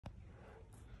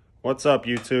What's up,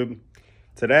 YouTube?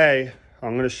 Today,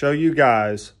 I'm going to show you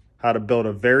guys how to build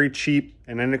a very cheap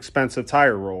and inexpensive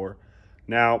tire roller.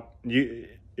 Now,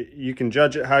 you can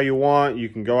judge it how you want. You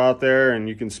can go out there and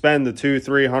you can spend the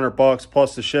 $200-300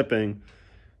 plus the shipping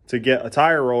to get a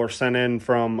tire roller sent in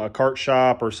from a Kart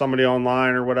shop or somebody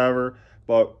online or whatever.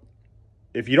 But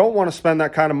if you don't want to spend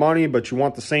that kind of money, but you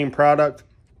want the same product,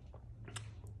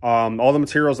 all the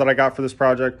materials that I got for this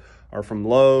project are from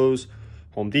Lowe's,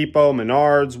 Home Depot,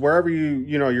 Menards, wherever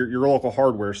your local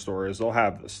hardware store is, they'll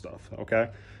have this stuff, okay?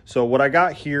 So what I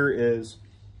got here is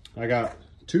I got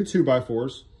two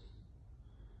 2x4s,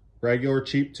 regular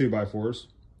cheap 2x4s,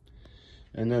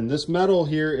 and then this metal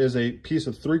here is a piece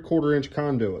of 3/4 inch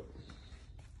conduit.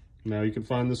 Now you can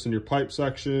find this in your pipe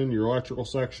section, your electrical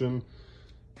section,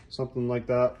 something like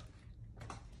that.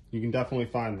 You can definitely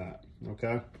find that,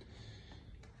 okay?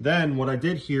 Then what I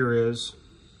did here is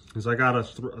I got a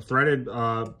threaded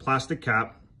plastic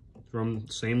cap from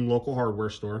the same local hardware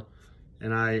store,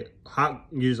 and I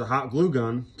use a hot glue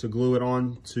gun to glue it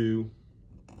on to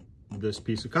this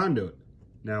piece of conduit.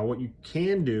 Now what you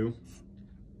can do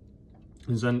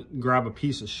is then grab a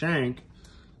piece of shank,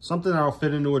 something that'll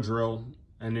fit into a drill,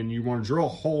 and then you want to drill a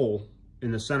hole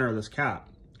in the center of this cap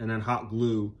and then hot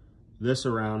glue this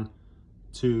around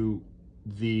to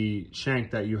the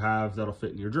shank that you have that'll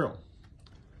fit in your drill.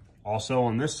 Also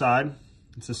on this side,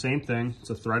 it's the same thing. It's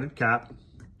a threaded cap,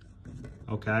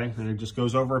 okay? And it just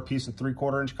goes over a piece of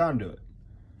 3/4 inch conduit.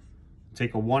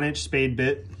 Take a 1-inch spade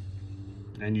bit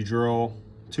and you drill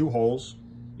 2 holes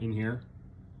in here,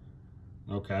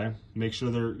 okay? Make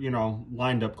sure they're,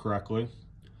 lined up correctly.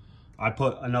 I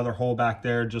put another hole back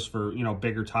there just for,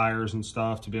 bigger tires and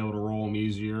stuff to be able to roll them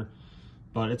easier,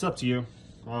 but it's up to you.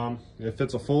 If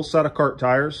it's a full set of Kart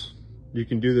tires, you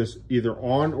can do this either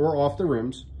on or off the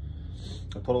rims.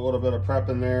 I put a little bit of prep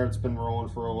in there. It's been rolling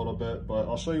for a little bit, but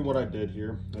I'll show you what I did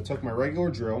here. I took my regular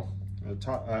drill,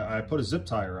 I put a zip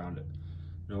tie around it.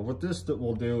 Now what this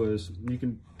will do is you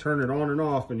can turn it on and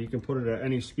off, and you can put it at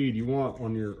any speed you want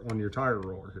on your tire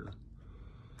roller here.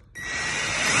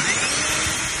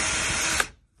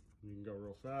 You can go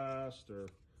real fast or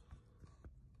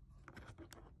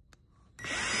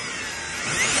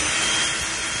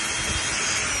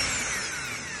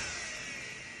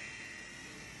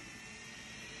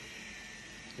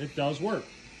it does work.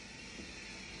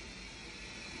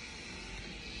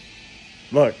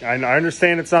 Look, I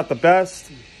understand it's not the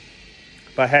best,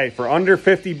 but hey, for under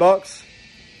 50 bucks,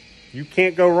 you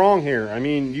can't go wrong here. I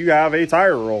mean, you have a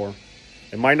tire roller.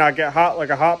 It might not get hot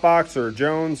like a hot box or a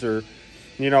Jones or,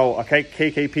 a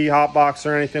KKP hot box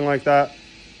or anything like that,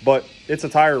 but it's a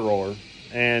tire roller,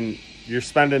 and you're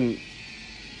spending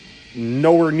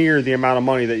nowhere near the amount of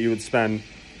money that you would spend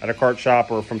at a Kart shop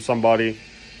or from somebody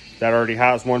that already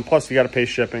has one. Plus you got to pay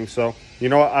shipping. So,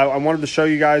 I wanted to show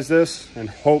you guys this in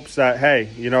hopes that, hey,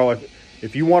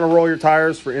 if you want to roll your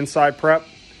tires for inside prep,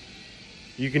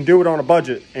 you can do it on a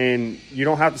budget and you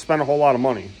don't have to spend a whole lot of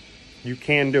money. You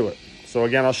can do it. So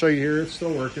again, I'll show you here. It's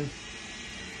still working.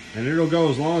 And it'll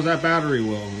go as long as that battery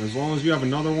will. And as long as you have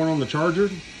another one on the charger,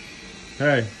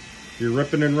 hey, you're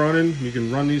ripping and running. You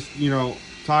can run these,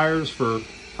 tires for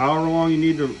however long you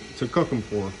need to cook them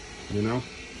for,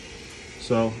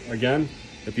 So again,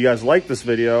 if you guys like this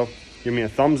video, give me a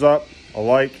thumbs up, a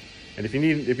like, and if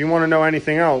you want to know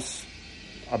anything else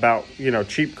about,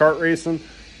 cheap kart racing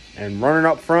and running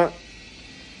up front,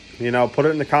 put it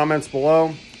in the comments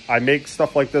below. I make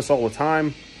stuff like this all the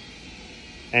time,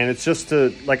 and it's just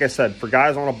to, like I said, for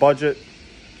guys on a budget,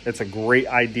 it's a great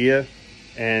idea,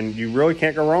 and you really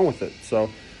can't go wrong with it. So,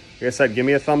 like I said, give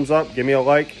me a thumbs up, give me a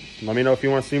like, let me know if you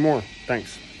want to see more.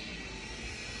 Thanks.